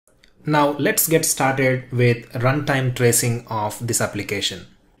Now let's get started with runtime tracing of this application.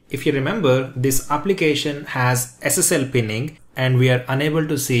 If you remember, this application has SSL pinning and we are unable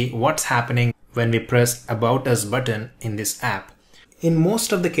to see what's happening when we press About Us button in this app. In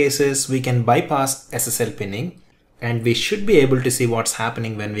most of the cases, we can bypass SSL pinning and we should be able to see what's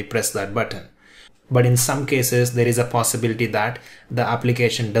happening when we press that button. But in some cases, there is a possibility that the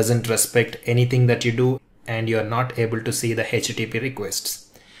application doesn't respect anything that you do and you're not able to see the HTTP requests.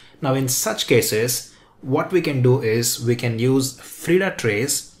 Now in such cases, what we can do is we can use frida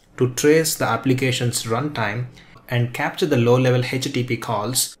trace to trace the application's runtime and capture the low-level HTTP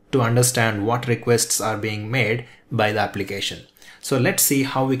calls to understand what requests are being made by the application. So let's see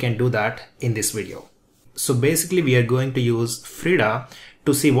how we can do that in this video. So basically we are going to use frida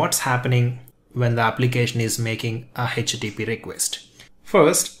to see what's happening when the application is making a HTTP request.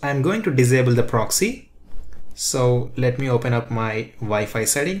 First, I'm going to disable the proxy. So let me open up my Wi-Fi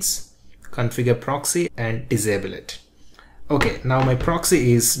settings, configure proxy and disable it. Okay, now my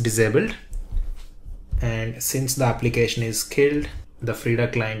proxy is disabled. And since the application is killed, the frida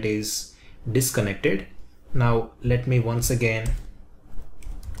client is disconnected. Now let me once again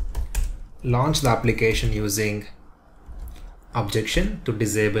launch the application using objection to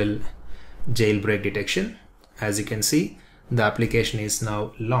disable jailbreak detection. As you can see, the application is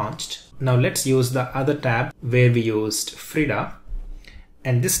now launched. Now let's use the other tab where we used frida.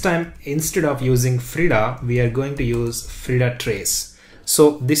 And this time, instead of using frida, we are going to use frida trace.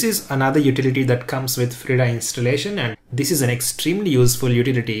 So this is another utility that comes with frida installation, and this is an extremely useful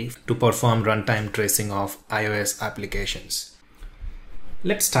utility to perform runtime tracing of iOS applications.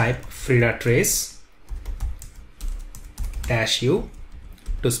 Let's type frida trace -u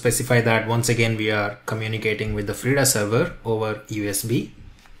to specify that once again we are communicating with the frida server over USB.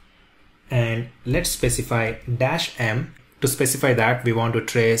 And let's specify -m to specify that we want to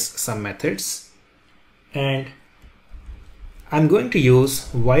trace some methods. And I'm going to use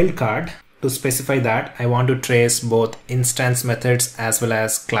wildcard to specify that I want to trace both instance methods as well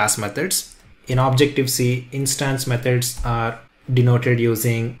as class methods. In Objective-C, instance methods are denoted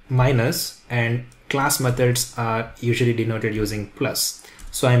using minus and class methods are usually denoted using plus.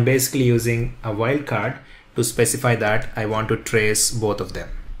 So I'm basically using a wildcard to specify that I want to trace both of them.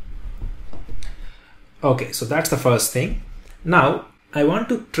 Okay, so that's the first thing. Now I want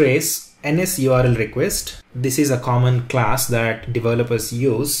to trace NSURL request. This is a common class that developers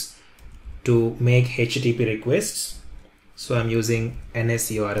use to make HTTP requests. So I'm using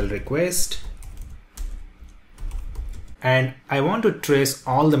NSURL request. And I want to trace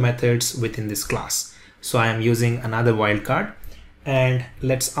all the methods within this class. So I am using another wildcard. And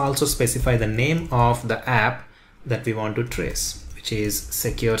let's also specify the name of the app that we want to trace, which is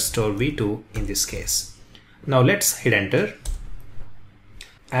Secure Store V2 in this case. Now let's hit enter.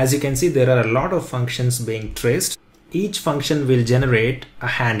 As you can see, there are a lot of functions being traced. Each function will generate a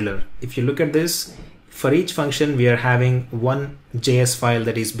handler. If you look at this, for each function we are having one JS file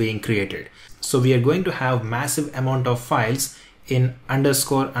that is being created. So we are going to have massive amount of files in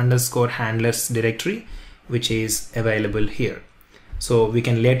 __ handlers directory, which is available here. So we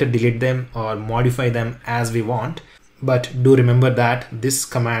can later delete them or modify them as we want. But do remember that this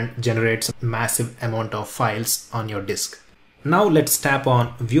command generates massive amount of files on your disk. Now let's tap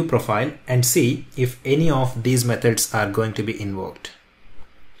on view profile and see if any of these methods are going to be invoked.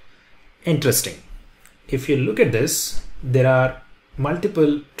 Interesting. If you look at this, there are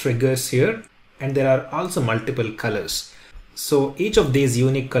multiple triggers here and there are also multiple colors. So each of these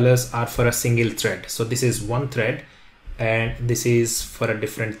unique colors are for a single thread. So this is one thread and this is for a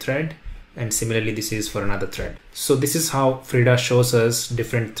different thread. And similarly, this is for another thread. So this is how frida shows us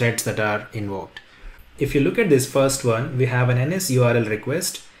different threads that are invoked. If you look at this first one, we have an NSURL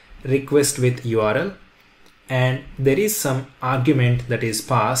request with URL, and there is some argument that is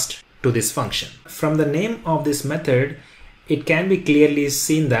passed to this function. From the name of this method, it can be clearly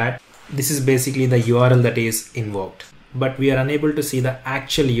seen that this is basically the URL that is invoked, but we are unable to see the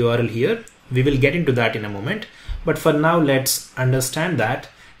actual URL here. We will get into that in a moment, but for now, let's understand that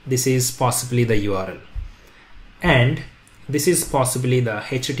this is possibly the URL and this is possibly the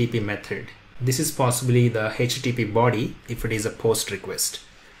HTTP method. This is possibly the HTTP body if it is a post request.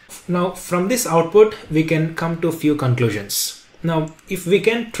 Now from this output, we can come to a few conclusions. Now, if we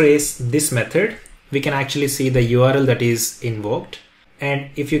can trace this method, we can actually see the URL that is invoked. And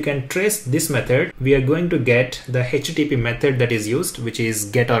if you can trace this method, we are going to get the HTTP method that is used, which is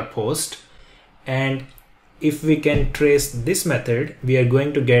get or post. And if we can trace this method, we are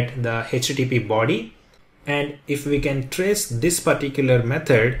going to get the HTTP body. And if we can trace this particular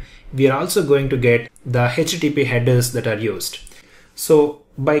method, we are also going to get the HTTP headers that are used. So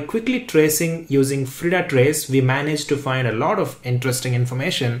By quickly tracing using frida trace, we managed to find a lot of interesting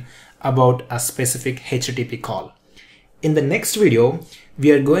information about a specific HTTP call. In the next video,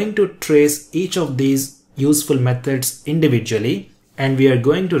 we are going to trace each of these useful methods individually, and we are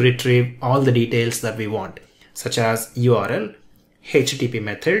going to retrieve all the details that we want, such as URL, HTTP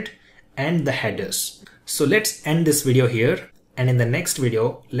method, and the headers. So let's end this video here, and in the next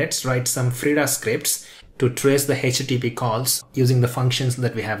video, let's write some frida scripts to trace the HTTP calls using the functions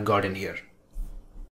that we have got in here.